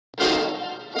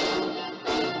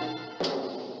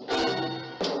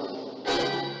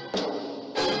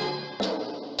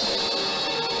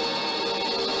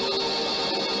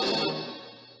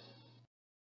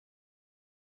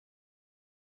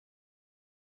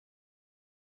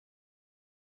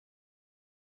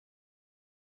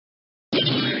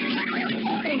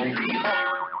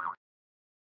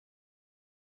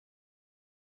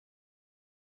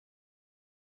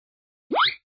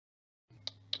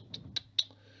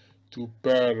Too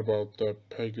bad about that,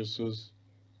 Pegasus.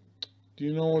 Do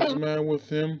you know what's the matter with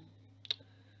him?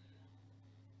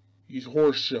 He's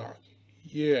horse-shock.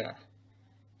 Yeah,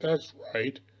 that's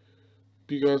right.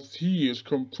 Because he is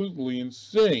completely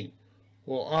insane.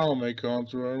 Well, I'll make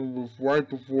answer right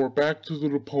before back to the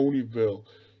Ponyville.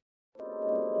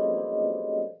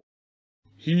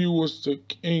 He was the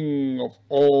king of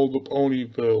all the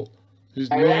Ponyville. His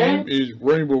name is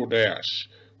Rainbow Dash.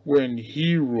 When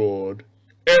he rode,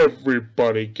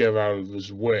 everybody get out of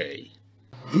his way.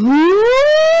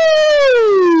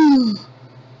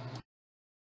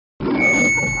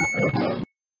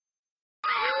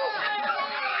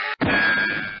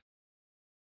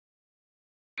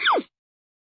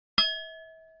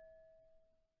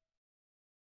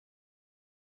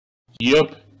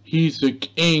 Yep, he's the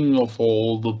king of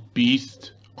all the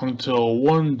beasts, until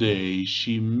one day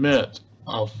she met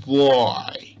a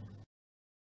fly.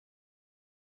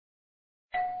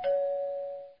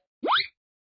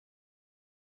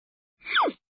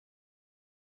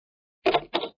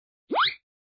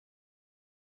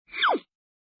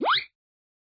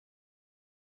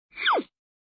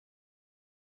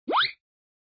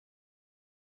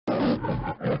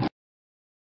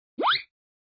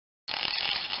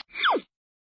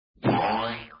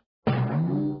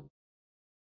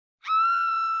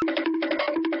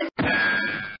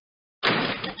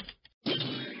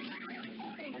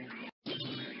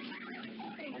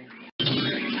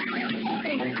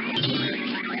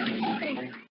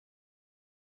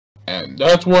 And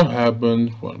that's what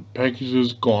happens when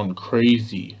Pegasus gone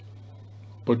crazy.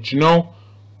 But you know,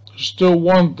 there's still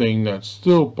one thing that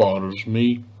still bothers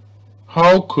me.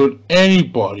 How could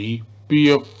anybody be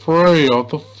afraid of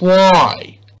the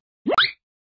fly?